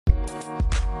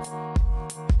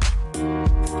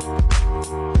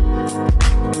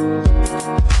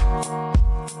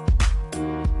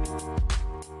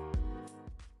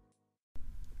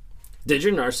Did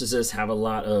your narcissist have a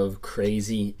lot of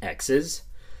crazy exes?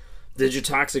 Did your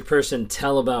toxic person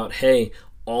tell about, hey,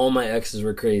 all my exes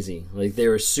were crazy? Like, they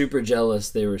were super jealous,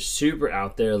 they were super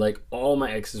out there, like, all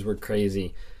my exes were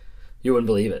crazy. You wouldn't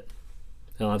believe it.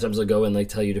 And a lot of times they'll go and, like,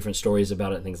 tell you different stories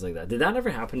about it and things like that. Did that ever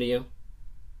happen to you?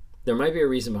 There might be a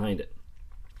reason behind it.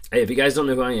 Hey, if you guys don't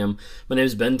know who I am, my name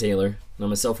is Ben Taylor, and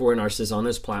I'm a self-aware narcissist on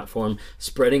this platform,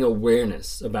 spreading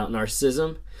awareness about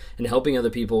narcissism and helping other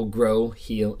people grow,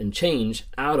 heal, and change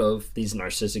out of these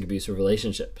narcissistic abusive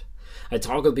relationships. I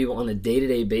talk with people on a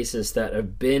day-to-day basis that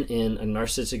have been in a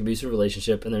narcissistic abusive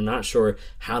relationship and they're not sure,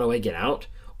 how do I get out?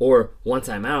 Or once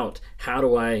I'm out, how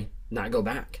do I not go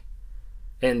back?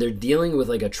 And they're dealing with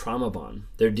like a trauma bond.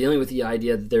 They're dealing with the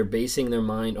idea that they're basing their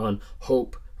mind on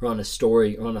hope, or on a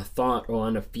story, or on a thought, or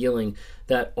on a feeling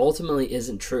that ultimately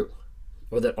isn't true,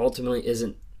 or that ultimately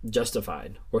isn't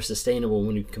justified or sustainable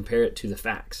when you compare it to the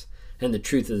facts and the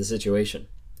truth of the situation.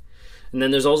 And then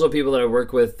there's also people that I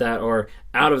work with that are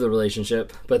out of the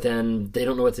relationship, but then they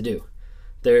don't know what to do.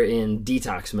 They're in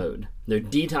detox mode. They're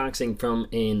detoxing from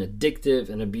an addictive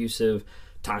and abusive,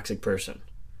 toxic person.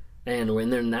 And when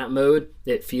they're in that mode,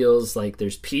 it feels like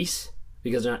there's peace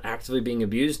because they're not actively being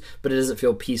abused, but it doesn't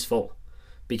feel peaceful.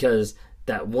 Because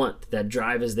that want, that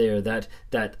drive is there,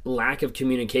 that lack of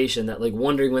communication, that like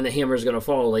wondering when the hammer is going to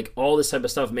fall, like all this type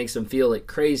of stuff makes them feel like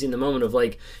crazy in the moment of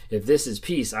like, if this is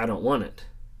peace, I don't want it.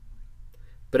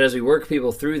 But as we work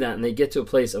people through that and they get to a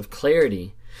place of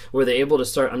clarity where they're able to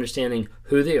start understanding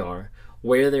who they are,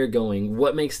 where they're going,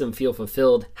 what makes them feel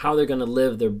fulfilled, how they're going to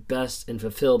live their best and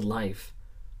fulfilled life,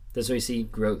 that's when we see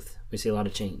growth. We see a lot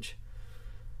of change.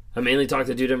 I mainly talk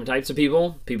to two different types of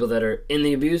people that are in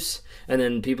the abuse, and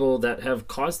then people that have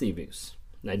caused the abuse.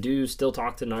 And I do still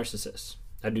talk to narcissists.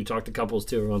 I do talk to couples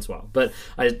too every once in a while. But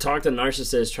I talk to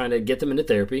narcissists trying to get them into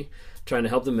therapy, trying to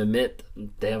help them admit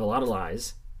they have a lot of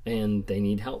lies, and they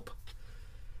need help.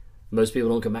 Most people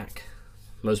don't come back.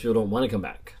 Most people don't want to come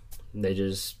back. They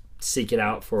just seek it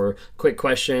out for a quick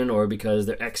question or because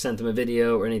their ex sent them a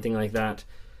video or anything like that.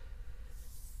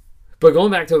 But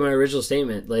going back to my original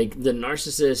statement, like the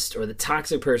narcissist or the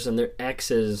toxic person, their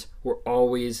exes were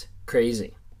always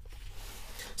crazy.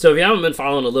 So if you haven't been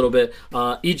following a little bit,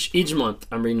 each month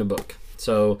I'm reading a book.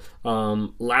 So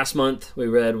last month we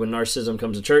read When Narcissism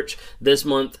Comes to Church. This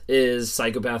month is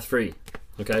Psychopath Free.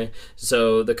 Okay,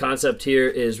 so the concept here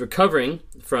is recovering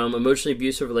from emotionally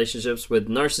abusive relationships with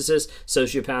narcissists,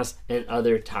 sociopaths, and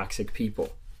other toxic people.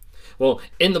 Well,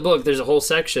 in the book, there's a whole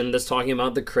section that's talking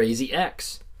about the crazy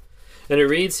ex. And it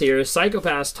reads here,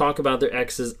 psychopaths talk about their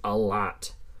exes a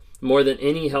lot, more than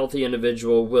any healthy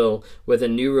individual will with a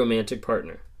new romantic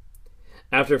partner.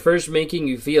 After first making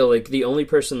you feel like the only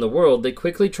person in the world, they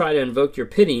quickly try to invoke your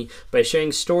pity by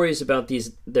sharing stories about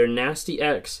their nasty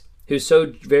ex who's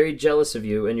so very jealous of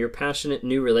you and your passionate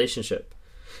new relationship.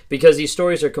 Because these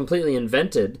stories are completely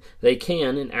invented, they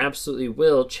can and absolutely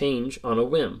will change on a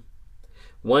whim.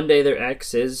 One day their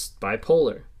ex is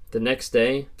bipolar. The next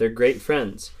day, they're great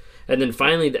friends. And then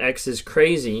finally, the ex is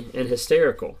crazy and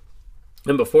hysterical.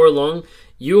 And before long,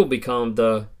 you will become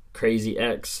the crazy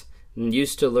ex and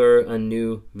used to lure a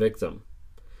new victim.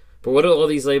 But what do all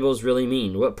these labels really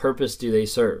mean? What purpose do they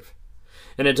serve?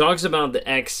 And it talks about the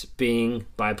ex being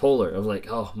bipolar, of like,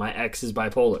 oh, my ex is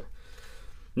bipolar.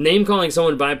 Name calling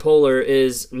someone bipolar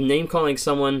is like name calling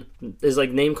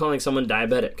someone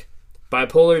diabetic.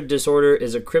 Bipolar disorder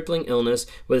is a crippling illness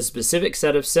with a specific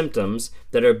set of symptoms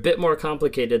that are a bit more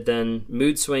complicated than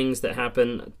mood swings that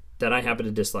I happen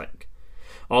to dislike.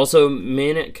 Also,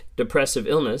 manic depressive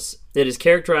illness, it is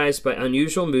characterized by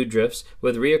unusual mood drifts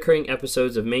with reoccurring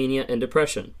episodes of mania and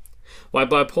depression. While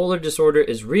bipolar disorder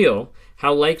is real,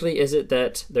 how likely is it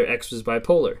that their ex was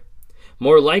bipolar?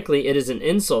 More likely, it is an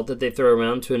insult that they throw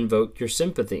around to invoke your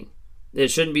sympathy. It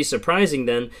shouldn't be surprising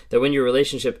then that when your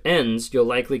relationship ends, you'll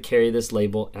likely carry this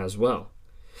label as well.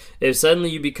 If suddenly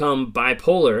you become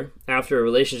bipolar after a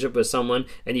relationship with someone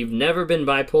and you've never been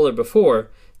bipolar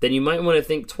before, then you might want to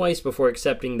think twice before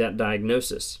accepting that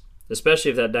diagnosis,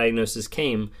 especially if that diagnosis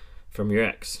came from your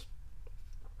ex.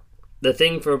 The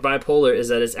thing for bipolar is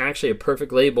that it's actually a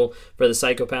perfect label for the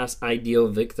psychopath's ideal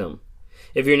victim.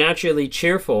 If you're naturally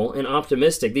cheerful and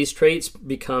optimistic, these traits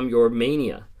become your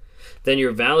mania. Then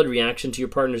your valid reaction to your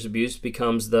partner's abuse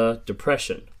becomes the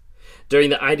depression.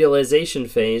 During the idealization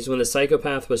phase, when the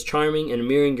psychopath was charming and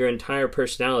mirroring your entire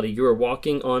personality, you were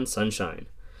walking on sunshine.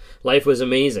 Life was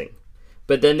amazing.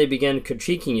 But then they began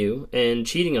critiquing you and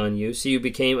cheating on you, so you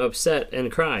became upset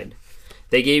and cried.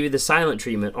 They gave you the silent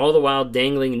treatment, all the while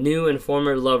dangling new and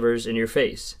former lovers in your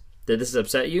face. Did this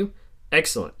upset you?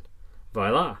 Excellent.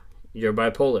 Voila, you're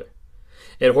bipolar.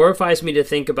 It horrifies me to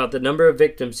think about the number of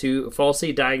victims who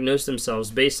falsely diagnose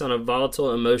themselves based on a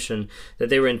volatile emotion that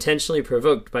they were intentionally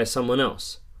provoked by someone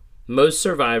else. Most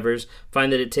survivors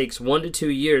find that it takes 1 to 2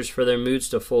 years for their moods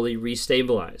to fully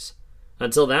restabilize.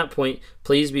 Until that point,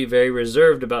 please be very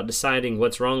reserved about deciding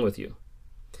what's wrong with you.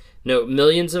 Note,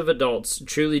 millions of adults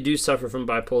truly do suffer from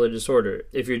bipolar disorder.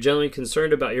 If you're genuinely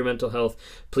concerned about your mental health,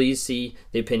 please see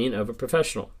the opinion of a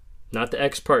professional, not the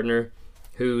ex-partner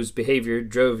whose behavior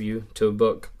drove you to a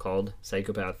book called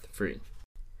Psychopath Free.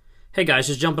 Hey guys,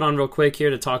 just jumping on real quick here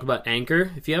to talk about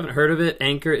Anchor. If you haven't heard of it,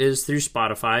 Anchor is through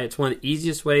Spotify. It's one of the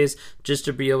easiest ways just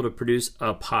to be able to produce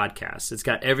a podcast. It's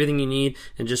got everything you need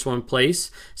in just one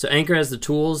place. So Anchor has the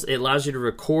tools. It allows you to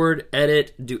record,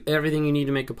 edit, do everything you need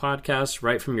to make a podcast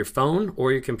right from your phone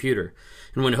or your computer.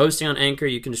 And when hosting on Anchor,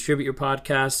 you can distribute your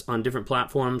podcasts on different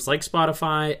platforms like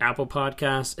Spotify, Apple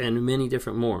Podcasts, and many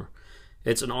different more.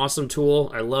 It's an awesome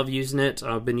tool. I love using it.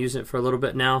 I've been using it for a little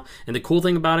bit now. And the cool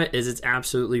thing about it is it's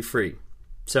absolutely free.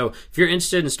 So if you're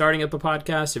interested in starting up a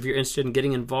podcast, if you're interested in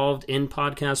getting involved in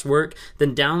podcast work,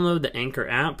 then download the Anchor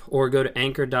app or go to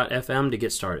anchor.fm to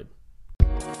get started.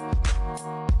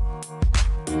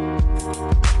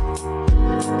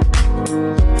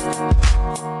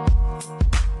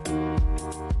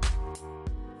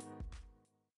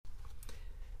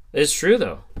 It's true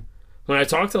though. When I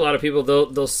talk to a lot of people,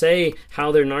 they'll say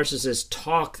how their narcissists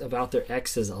talked about their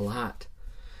exes a lot.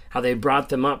 How they brought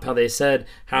them up, how they said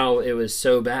how it was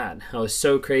so bad, how it was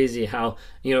so crazy, how,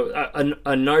 a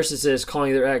narcissist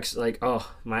calling their ex, like,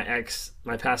 oh, my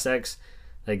past ex,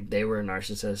 like, they were a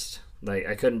narcissist. Like,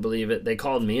 I couldn't believe it. They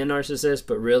called me a narcissist,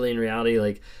 but really in reality,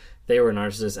 like, they were a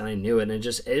narcissist and I knew it. And it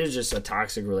was just a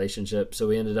toxic relationship. So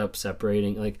we ended up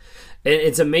separating. Like,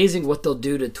 it's amazing what they'll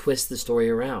do to twist the story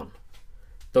around.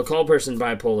 They'll call a person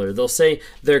bipolar. They'll say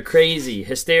they're crazy,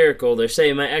 hysterical. They'll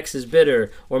say my ex is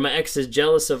bitter, or my ex is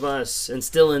jealous of us and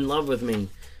still in love with me.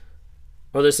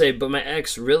 Or they'll say, but my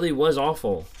ex really was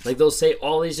awful. Like, they'll say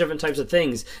all these different types of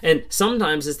things. And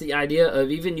sometimes it's the idea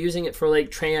of even using it for,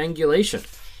 like, triangulation.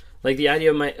 Like, the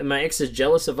idea of my ex is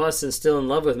jealous of us and still in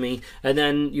love with me. And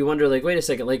then you wonder, like, wait a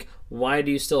second, like, why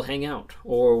do you still hang out?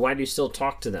 Or why do you still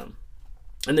talk to them?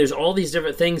 And there's all these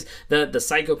different things that the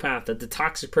psychopath, that the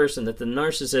toxic person, that the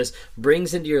narcissist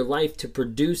brings into your life to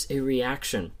produce a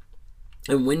reaction.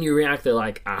 And when you react, they're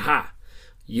like, aha,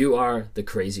 you are the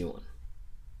crazy one.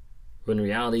 When in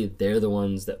reality, they're the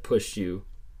ones that pushed you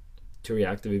to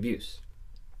reactive abuse.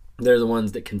 They're the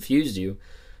ones that confused you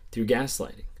through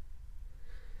gaslighting.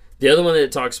 The other one that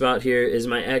it talks about here is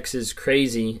my ex is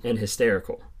crazy and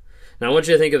hysterical. Now I want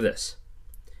you to think of this.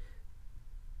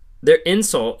 Their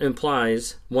insult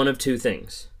implies one of two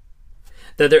things.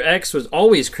 That their ex was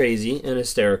always crazy and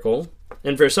hysterical,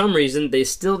 and for some reason, they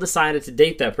still decided to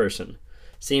date that person.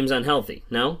 Seems unhealthy,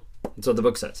 no? That's what the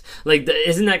book says. Like,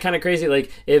 isn't that kind of crazy?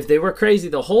 Like, if they were crazy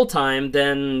the whole time,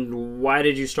 then why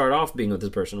did you start off being with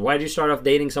this person? Why did you start off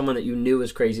dating someone that you knew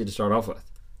was crazy to start off with?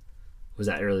 Was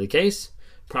that really the case?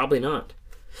 Probably not.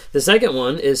 The second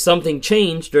one is something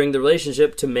changed during the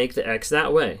relationship to make the ex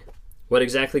that way. What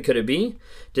exactly could it be?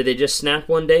 Did they just snap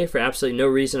one day for absolutely no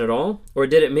reason at all? Or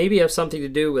did it maybe have something to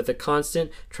do with a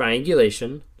constant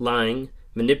triangulation, lying,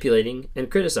 manipulating,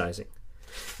 and criticizing?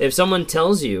 If someone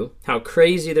tells you how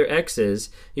crazy their ex is,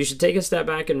 you should take a step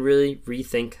back and really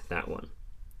rethink that one.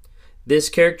 This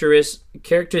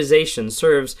characterization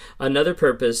serves another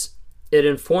purpose. It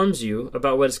informs you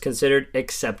about what is considered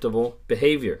acceptable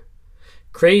behavior.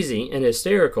 Crazy and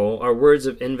hysterical are words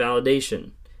of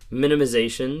invalidation,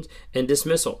 minimization, and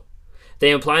dismissal.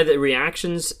 They imply that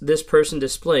reactions this person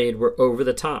displayed were over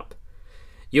the top.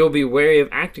 You'll be wary of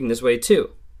acting this way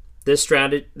too. This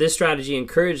strategy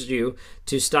encouraged you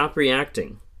to stop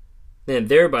reacting, and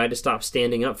thereby to stop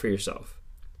standing up for yourself.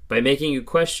 By making you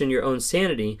question your own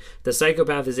sanity, the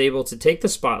psychopath is able to take the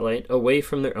spotlight away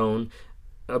from their own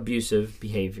abusive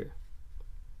behavior.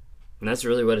 And that's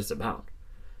really what it's about.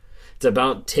 It's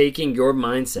about taking your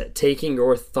mindset, taking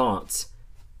your thoughts,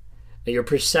 your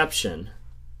perception,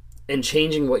 and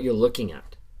changing what you're looking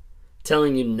at.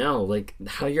 Telling you no, like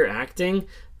how you're acting,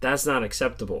 that's not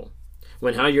acceptable.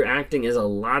 When how you're acting is a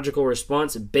logical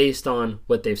response based on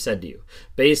what they've said to you,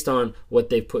 based on what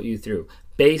they've put you through,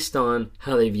 based on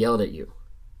how they've yelled at you.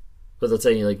 But they'll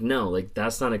tell you like, no, like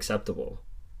that's not acceptable.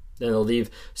 Then they'll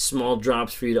leave small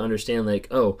drops for you to understand like,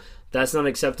 oh, that's not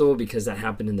acceptable because that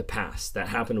happened in the past. That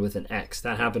happened with an ex.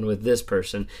 That happened with this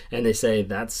person. And they say,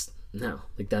 that's not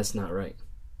right.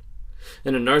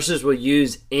 And a narcissist will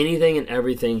use anything and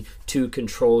everything to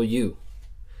control you.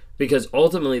 Because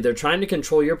ultimately, they're trying to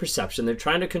control your perception. They're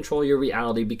trying to control your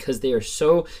reality because they are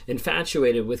so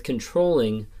infatuated with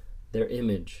controlling their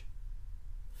image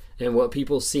and what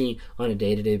people see on a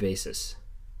day-to-day basis.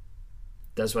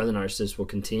 That's why the narcissist will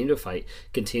continue to fight,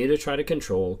 continue to try to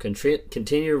control,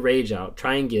 continue to rage out,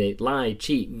 triangulate, lie,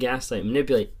 cheat, gaslight,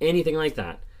 manipulate, anything like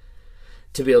that,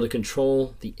 to be able to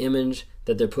control the image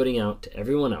that they're putting out to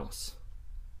everyone else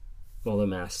while the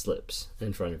mask slips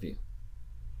in front of you.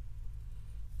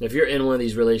 If you're in one of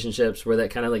these relationships where that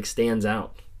kind of like stands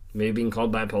out, maybe being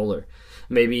called bipolar,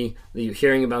 maybe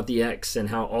hearing about the ex and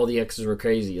how all the exes were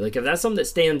crazy, like if that's something that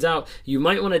stands out, you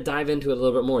might want to dive into it a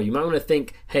little bit more. You might want to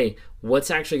think, hey,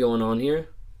 what's actually going on here?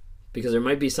 Because there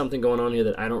might be something going on here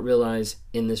that I don't realize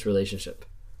in this relationship.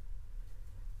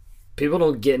 People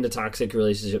don't get into toxic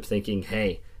relationships thinking,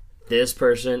 hey, this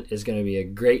person is going to be a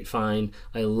great find.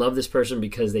 I love this person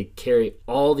because they carry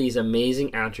all these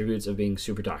amazing attributes of being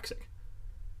super toxic.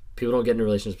 People don't get into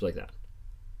relationships like that.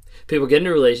 People get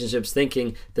into relationships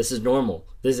thinking this is normal,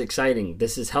 this is exciting,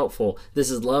 this is helpful, this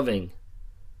is loving.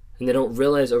 And they don't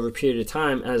realize over a period of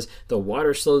time, as the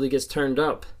water slowly gets turned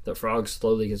up, the frog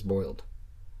slowly gets boiled.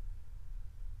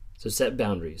 So set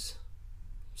boundaries,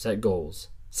 set goals,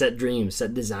 set dreams,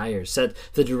 set desires, set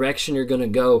the direction you're going to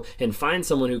go, and find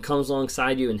someone who comes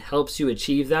alongside you and helps you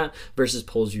achieve that versus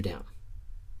pulls you down.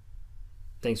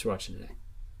 Thanks for watching today.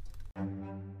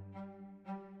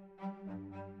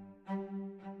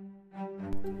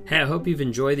 Hey, I hope you've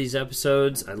enjoyed these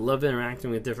episodes. I love interacting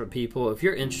with different people. If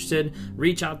you're interested,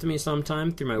 reach out to me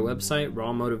sometime through my website,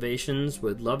 Raw Motivations.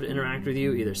 Would love to interact with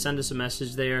you. Either send us a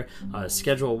message there,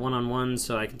 schedule a one-on-one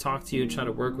so I can talk to you, try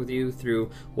to work with you through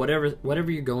whatever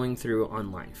you're going through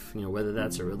on life. You know, whether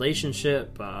that's a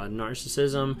relationship,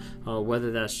 narcissism,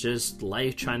 whether that's just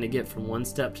life, trying to get from one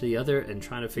step to the other and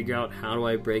trying to figure out how do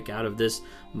I break out of this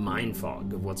mind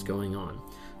fog of what's going on.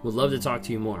 Would love to talk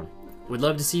to you more. We'd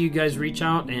love to see you guys reach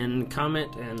out and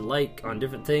comment and like on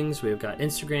different things. We've got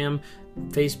Instagram,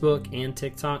 Facebook, and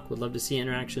TikTok. We'd love to see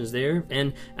interactions there.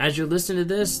 And as you're listening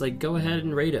to this, like, go ahead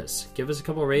and rate us. Give us a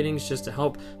couple ratings just to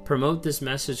help promote this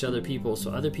message to other people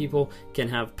so other people can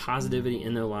have positivity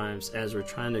in their lives as we're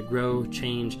trying to grow,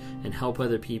 change, and help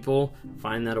other people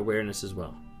find that awareness as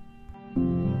well.